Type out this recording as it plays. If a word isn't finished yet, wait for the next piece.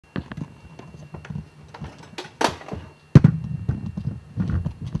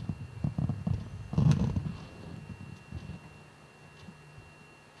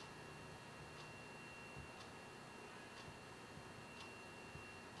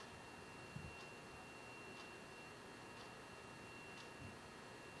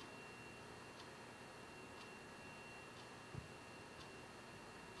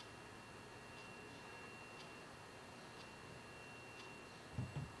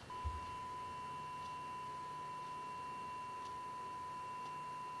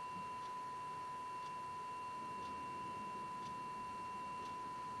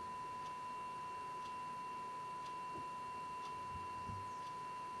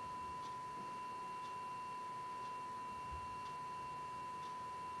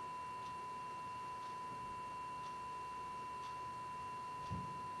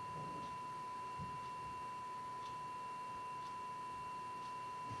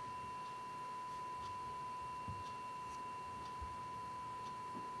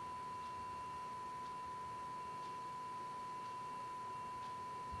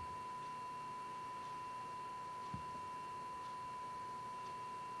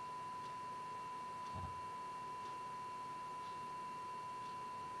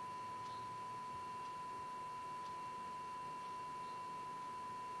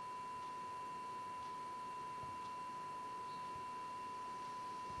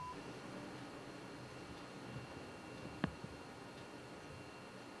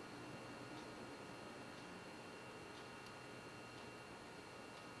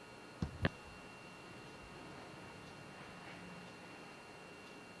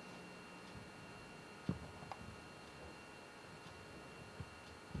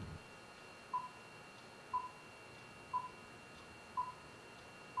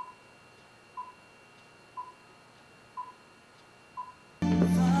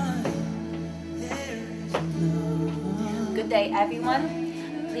day, everyone.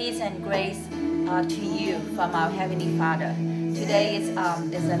 Peace and grace to you from our Heavenly Father. Today is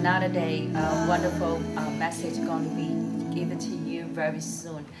another day. A wonderful message going to be given to you very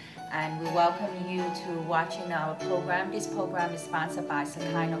soon. And we welcome you to watching our program. This program is sponsored by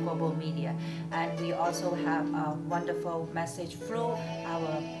s.seelan Global Media. And we also have a wonderful message through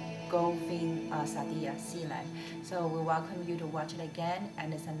our golfing s.seelan. So we welcome you to watch it again.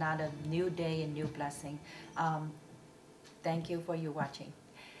 And it's another new day and new blessing. Thank you for your watching.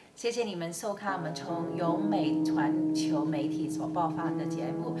 谢谢你们收看我们从由美传球媒体所播放的节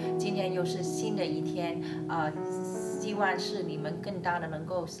目。今天又是新的一天，希望是你们更大的能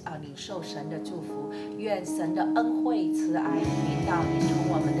够领受神的祝福，愿神的恩惠慈爱临到你，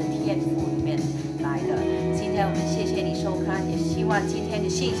从我们的天父里面来的。今天我们谢谢你收看，也希望今天的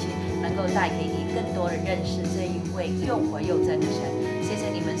信息能够带给你更多的认识这一位又活又真的神。谢谢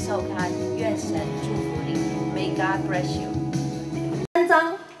你们收看，愿神祝福你。May God bless you. 3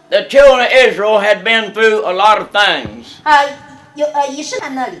章。 The children of Israel had been through a lot of things. 以色列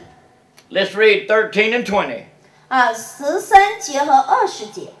那里。 Let's read 13 and 20. 13节和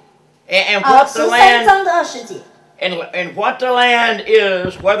20节。And what the 13章的20节。 And what the land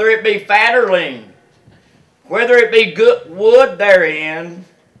is, whether it be fat or lean, whether it be good wood therein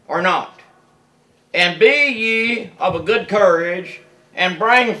or not. And be ye of a good courage, and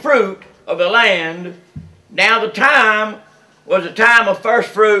bring fruit of the land. Now the time was a time of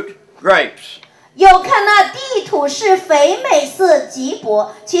first fruit grapes. 又看那地土是肥美色极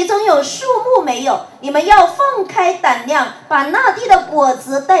薄，其中有树木没有。你们要放开胆量，把那地的果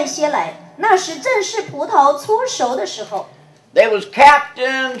子带些来。那时正是葡萄初熟的时候。 There was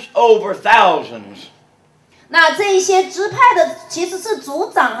captains over thousands. 那这一些支派的其实是族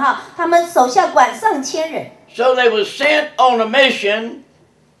长哈，他们手下管上千人。 So they were sent on a mission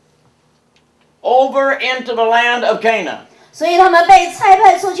over into the land of Canaan. 所以他们被差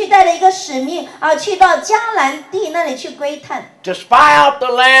派出去，带了一个使命去到迦南地那里去窥探。 To spy out the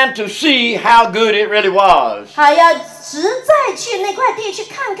land to see how good it really was. 要实在去那块地去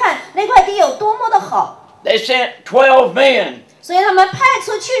看看那块地有多么的好。 They sent 12 men. 所以他们派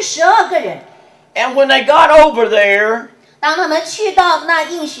出去12个人。 And when they got over there, 当他们去到那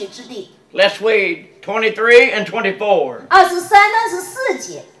应许之地。 let's read 23 and 24. 23、24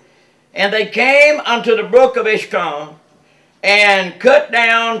节。 And they came unto the brook of Ishkan, and cut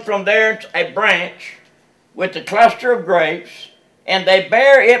down from there a branch with a cluster of grapes, and they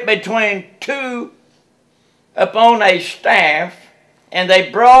bare it between two upon a staff, and they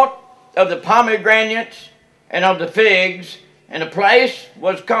brought of the pomegranates and of the figs, and the place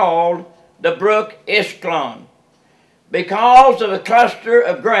was called the brook Ishkan, because of the cluster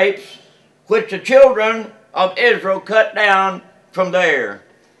of grapes which the children of Israel cut down from there.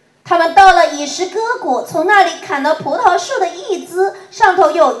 他们到了以实歌谷，从那里砍了葡萄树的一枝，上头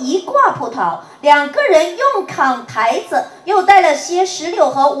有一挂葡萄。2个人用扛抬着，又带了些石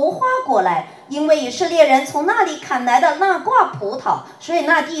榴和无花果来，因为以色列人从那里砍来的那挂葡萄，所以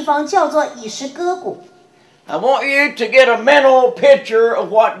那地方叫做以实歌谷。 I want you to get a mental picture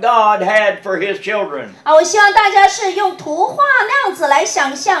of what God had for His children. 我希望大家是用图画那样子来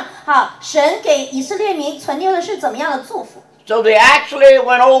想象，神给以色列民存留的是怎么样的祝福。 So they actually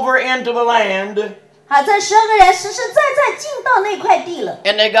went over into the land. 这12个人实实在在进到那块地了。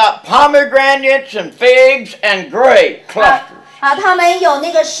 And they got pomegranates and figs and grape clusters. 他们有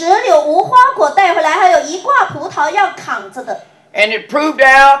那个石榴、无花果带回来，还有一挂葡萄要扛着的。 And it proved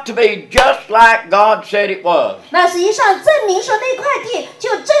out to be just like God said it was. 那实际上证明说那块地就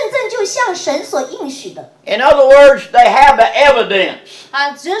真正就像神所应许的。 In other words, they have the evidence.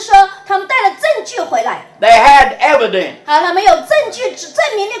 只是说他们带了证据回来。 They had evidence. 他们有证据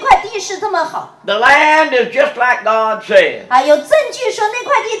证明那块地是这么好。 The land is just like God said. 有证据说那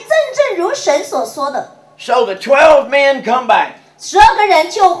块地真正如神所说的。 So the 12 men come back. 12个人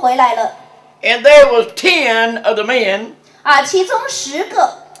就回来了。 And there was 10 of the men. 其中10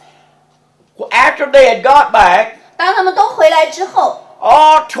个。 After they had got back, 当他们都回来之后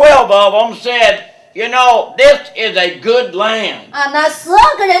all 12 of them said, you know, this is a good land. 那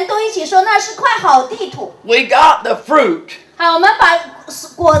12个人都一起说那是块好地土。 We got the fruit. 我们把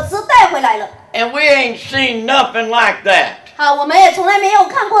果子带回来了。 And we ain't seen nothing like that. 我们也从来没有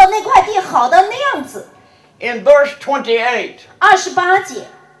看过那块地好的那样子。 In verse 28, 28节。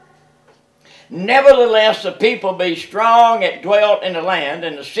 Nevertheless, the people be strong that dwelt in the land,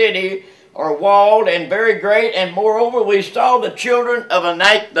 and the city are walled and very great, and moreover we saw the children of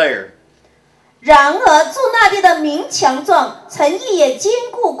Anak there. 然而住那地的民强壮，城邑也坚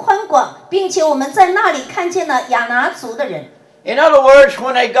固宽广，并且我们在那里看见了亚拿族的人。In other words,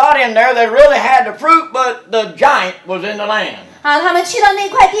 when they got in there, they really had the fruit, but the giant was in the land. 好，他们去到那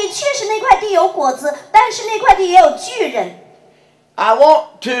块地，确实那块地有果子，但是那块地也有巨人。I want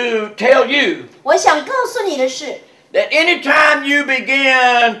to tell you 我想告诉你的是， that anytime you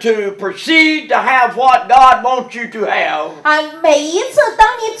begin to proceed to have what God wants you to have, 每一次当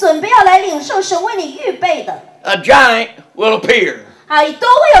你准备要来领受神为你预备的， a giant will appear. 都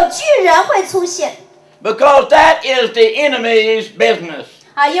会有巨人会出现。 Because that is the enemy's business.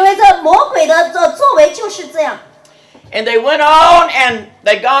 因为这魔鬼的作为就是这样。 And they went on and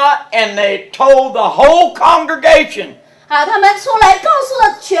they got and they told the whole congregation. 他们出来告诉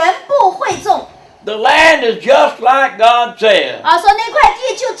了全部会众。 The land is just like God said. 说那块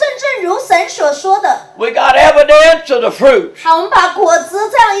地就正如神所说的。 We got evidence of the fruits. 我们把果子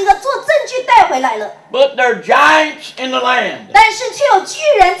这样一个做证据带回来了。 But there are giants in the land. 但是却有巨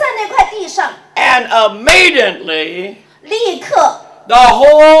人在那块地上。 And immediately, 立刻。 the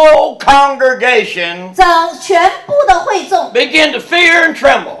whole congregation 全部的会众 began to fear and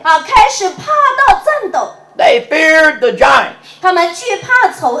tremble. 开始怕到颤抖。 They feared the giants. 他们惧怕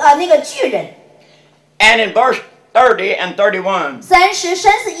那个巨人。 And in verse 30 and 31, 30、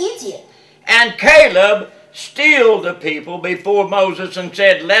31节 and Caleb stilled the people before Moses and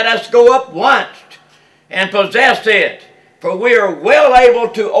said, Let us go up once and possess it, for we are well able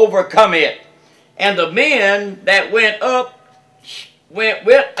to overcome it. And the men that went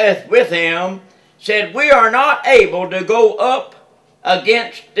with him said, We are not able to go up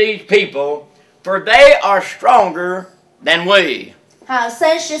against these people, for they are stronger than we.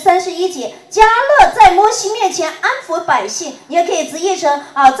 30、31节，迦勒在摩西面前安抚百姓，也可以直译成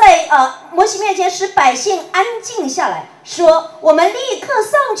在摩西面前使百姓安静下来，说：我们立刻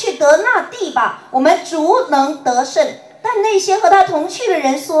上去得那地吧，我们足能得胜。但那些和他同去的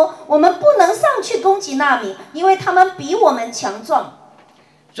人说：我们不能上去攻击那民，因为他们比我们强壮。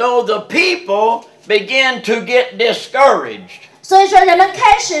So the people began to get discouraged. 所以说，人们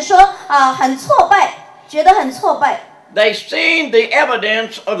开始说很挫败，觉得很挫败。 They seen the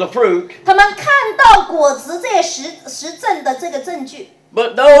evidence of the fruit. 他们看到果子这些实证的这个证据。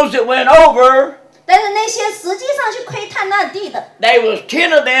 But those that went over, 但是那些实际上去窥探那地的， there was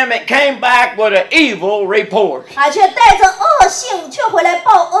 10 of them that came back with an evil report. 却带着恶性，却回来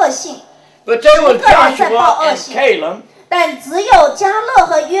报恶性。 But there was 10个人在报 Joshua 恶 and 性， Caleb. 但只有迦勒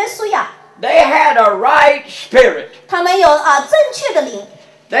和约书亚， They had a right spirit. 他们有正确的灵。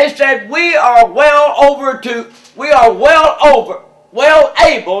 They said, We are well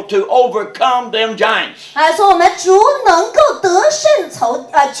able to overcome them giants. 说我们足能够得胜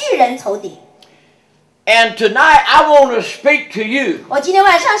巨人仇敌。 And tonight I want to speak to you. 我今天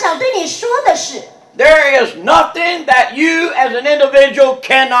晚上想对你说的是， There is nothing that you as an individual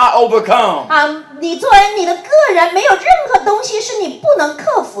cannot overcome. 你作为你的个人，没有任何东西是你不能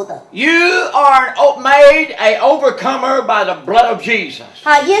克服的。 You are made an overcomer by the blood of Jesus.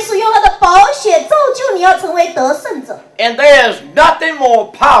 耶稣用他的宝血造就你要成为得胜者。 And there is nothing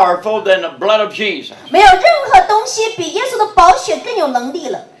more powerful than the blood of Jesus. 没有任何东西比耶稣的宝血更有能力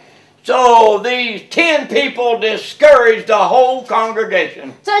了。 So these 10 people discouraged the whole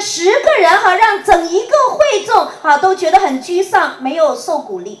congregation. 这10个人让整一个会众都觉得很沮丧，没有受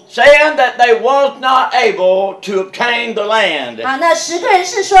鼓励。 Saying that they was not able to obtain the land. 那10个人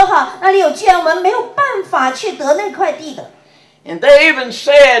是说那里有巨人，我们没有办法去得那块地的。 And they even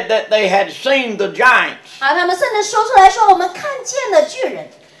said that they had seen the giants. 他们甚至说出来说我们看见了巨人。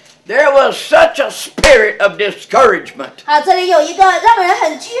 There was such a spirit of discouragement 这里有一个让人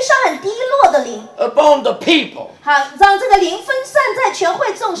很沮丧、很低落的灵。 upon the people. 让这个灵分散在全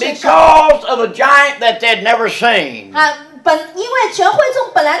会众身上。 Because of a giant that they'd never seen. 因为全会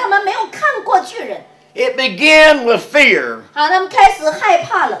众本来他们没有看过巨人。 It began with fear. 他们开始害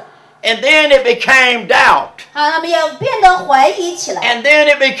怕了。 And then it became doubt. 他们也变得怀疑起来。 And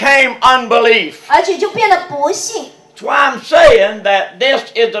then it became unbelief. 而且就变得不信。 That's why I'm saying that this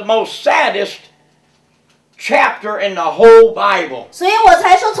is the most saddest chapter in the whole Bible. 所以我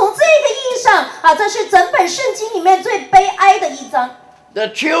才说，从这个意义上这是整本圣经里面最悲哀的一章。 The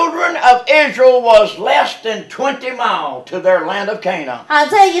children of Israel was less than 20 miles to their land of Canaan.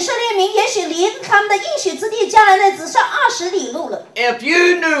 这以色列民也许离他们的应许之地迦南地只剩20里路了。 If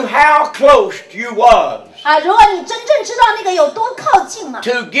you knew how close you was 如果你真正知道那个有多靠近嘛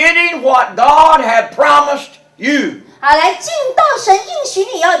to getting what God had promised you. 来进到神应许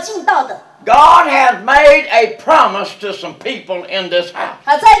你要进到的。 God has made a promise to some people in this house.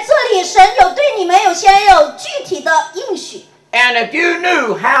 在这里神有对你们有些有具体的应许。And if you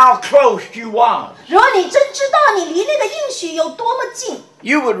knew how close you was, 如果你真知道你离那个应许有多么近，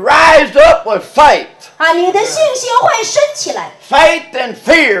 you would rise up with faith. 你的信心会升起来。 Faith and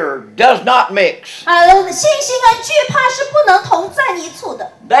fear does not mix. 信心跟惧怕是不能同在一处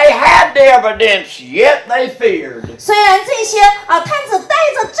的。 They had the evidence, yet they feared. 虽然这些探子带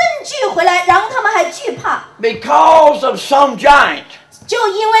着证据回来，然后他们还惧怕， Because of some giant. 就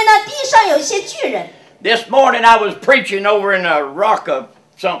因为呢地上有一些巨人。 This morning I was preaching over in a rock of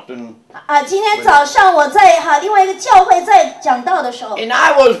something. 今天早上我在另外一个教会在讲道的时候， And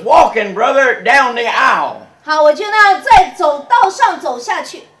I was walking, brother, down the aisle. 我就那样在走道上走下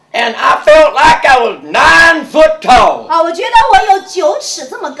去。 And I felt like I was 9 foot tall. 我觉得我有9尺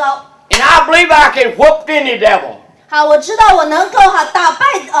这么高。 And I believe I could whoop any devil. 我知道我能够打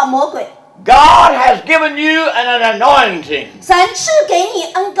败魔鬼。 God has given you an anointing. 神赐给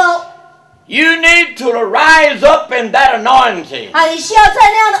你恩膏。 You need to rise up in that anointing. 你需要在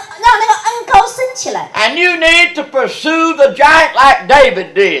那样的让那个恩膏升起来。 And you need to pursue the giant like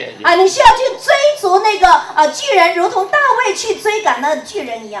David did. 你需要去追逐那个巨人，如同大卫去追赶那巨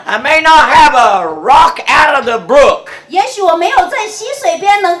人一样。 I may not have a rock out of the brook, 也许我没有在溪水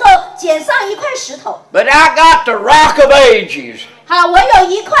边能够捡上一块石头， but I got the rock of ages. 我有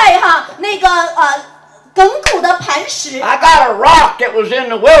一块那个亘古的磐石。 I got a rock that was in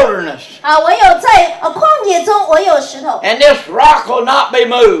the wilderness. 我有在旷野中，我有石头。 And this rock will not be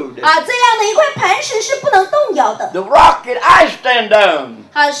moved. 这样的一块磐石是不能动摇的。 The rock that I stand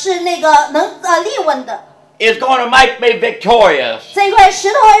on 是那个能立稳的。 is going to make me victorious. 这块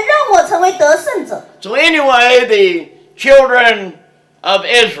石头会让我成为得胜者。 So anyway, the children of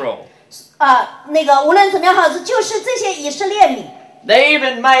Israel, 那个无论怎么样就是这些以色列民， they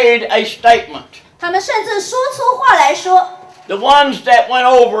even made a statement. 他们甚至说出话来说。 The ones that went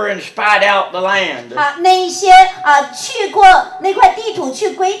over and spied out the land. 那一些去过那块地土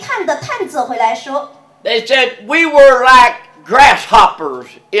去窥探的探子回来说。 They said we were like grasshoppers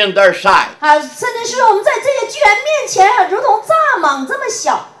in their sight. 甚至说我们在这些巨人面前如同蚱蜢这么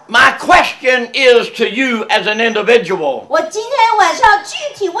小。 My question is to you as an individual. 我今天晚上要具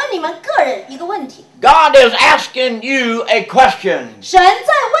体问你们个人一个问题。 God is asking you a question. 神在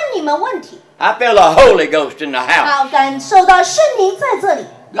问你们问题。 I feel the Holy Ghost in the house. 感受到圣灵在这里。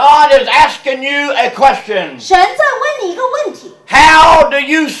 God is asking you a question. 神在问你一个问题。 How do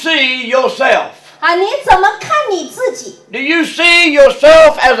you see yourself? 你怎么看你自己？ Do you see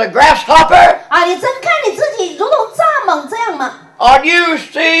yourself as a grasshopper? 你真看你自己如同蚱蜢这样吗？ Or do you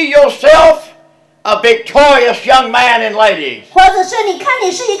see yourself a victorious young man and lady? 或者是你看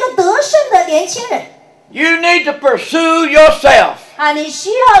你是一个得胜的年轻人？ You need to pursue yourself. 你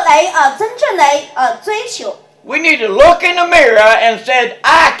需要来真正来追求。 We need to look in the mirror and say,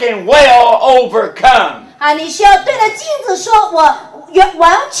 I can well overcome. 你需要对着镜子说，我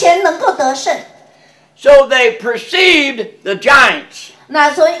完全能够得胜。 So they perceived the giants.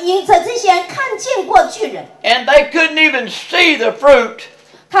 所以因此这些人看见过巨人， And they couldn't even see the fruit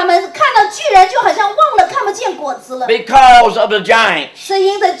他们看到巨人就好像忘了看不见果子了， because of the giants. 是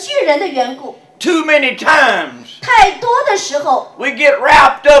因着巨人的缘故。 Too many times 太多的时候， we get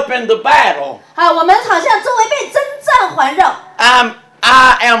wrapped up in the battle. 我们好像周围被征战环绕。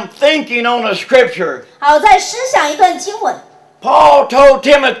 I am thinking on a scripture. 我在思想一段经文。 Paul told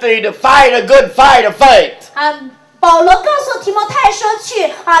Timothy to fight a good fight of faith. 保罗告诉提摩太说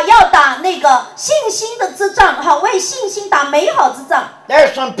去要打那个信心的之仗，为信心打美好之仗。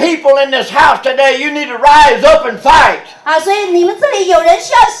 There's some people in this house today, you need to rise up and fight. 所以你们这里有人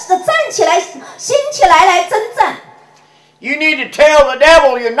需要站起来、兴起来来征战。 You need to tell the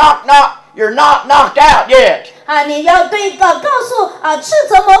devil you're not knocked out yet. 你要告诉斥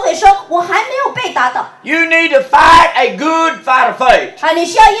责魔鬼说，我还没有被打倒。 You need to fight a good fight of faith. 你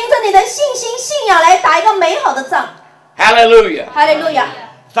需要因着你的信心、信仰来打一个美好的仗。 Hallelujah. 哈利路亚。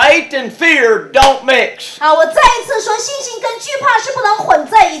 Faith and fear don't mix. 我再一次说，信心跟惧怕是不能混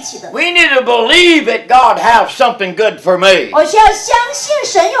在一起的。 We need to believe that God has something good for me. 我需要相信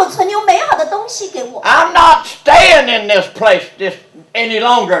神有存留美好的东西给我。 I'm not staying in this place any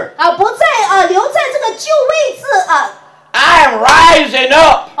longer. 不再留在这个旧位置I am rising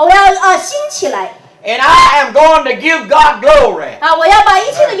up. 我要兴起来。 And I am going to give God glory. 我要把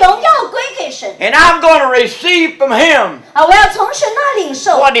一切的荣耀归给神。 And I'm going to receive from Him 我要从神那领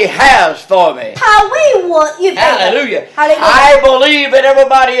受 what He has for me. 他为我预备的。 Hallelujah. 哈利路亚。 I believe that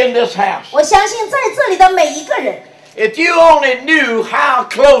everybody in this house, 我相信在这里的每一个人， if you only knew how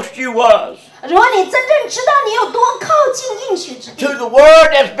close you was 如果你真正知道你有多靠近应许之地 to the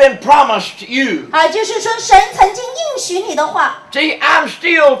word that's been promised to you. 就是说神曾经应许你的话， See, I'm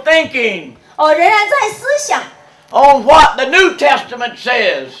still thinking 仍然在思想 on what the New Testament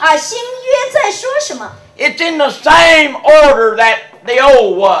says. 啊，新约在说什么？ It's in the same order that the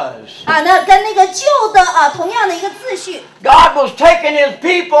old was. 啊，那跟那个旧的同样的一个秩序。 God was taking his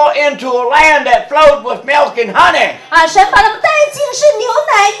people into a land that flowed with milk and honey. 啊，神把他们带进是牛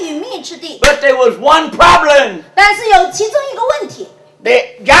奶与蜜之地。 But there was one problem. 但是有其中一个问题。 The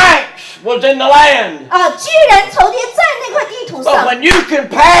giants was in the land. 啊，巨人仇敌在那块地图 But 上。 when you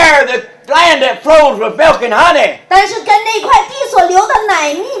compare the land that flows with milk and honey, 但是跟那块地所流的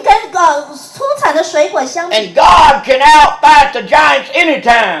奶蜜跟出产的水果相比， and God can outfight the giants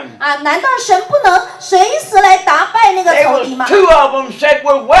anytime. 啊，难道神不能随时来打败那个 There 仇 was 敌吗？ two of them said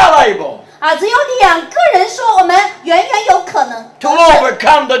we're well able 啊，只有2个人说我们远远有可能 to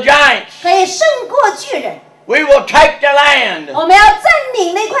overcome the giants. 可以胜过巨人。 We will take the land. 我们要占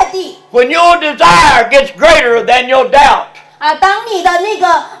领那块地。 When your desire gets greater than your doubt, 啊，当你的那个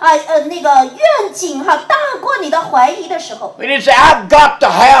愿景大过你的怀疑的时候， when you say, I've got to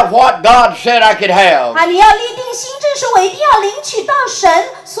have what God said I could have. 啊，你要立定心志，说我一定要领取到神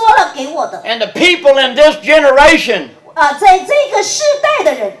说了给我的。 And the people in this generation, 啊，在这个世代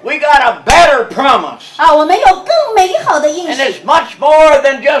的人， we got a better promise. 啊，我们有更美好的应 And 许。 it's much more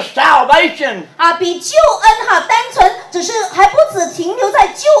than just salvation. 啊，比救恩单纯只是还不止停留在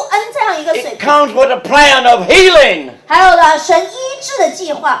救恩这样一个水 It 平， comes with a plan of healing. 还有了神医治的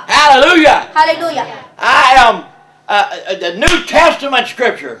计划。 Hallelujah. 哈利路亚！ I am the New Testament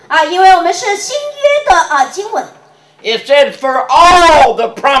scripture. 啊，因为我们是新约的经文。 It said for all the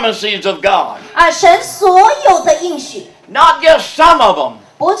promises of God, 啊，神所有的应许， not just some of them,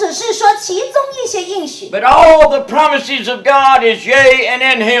 不只是说其中一些应许， but all the promises of God is yea and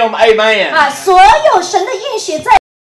in Him, amen. 啊，所有神的应许在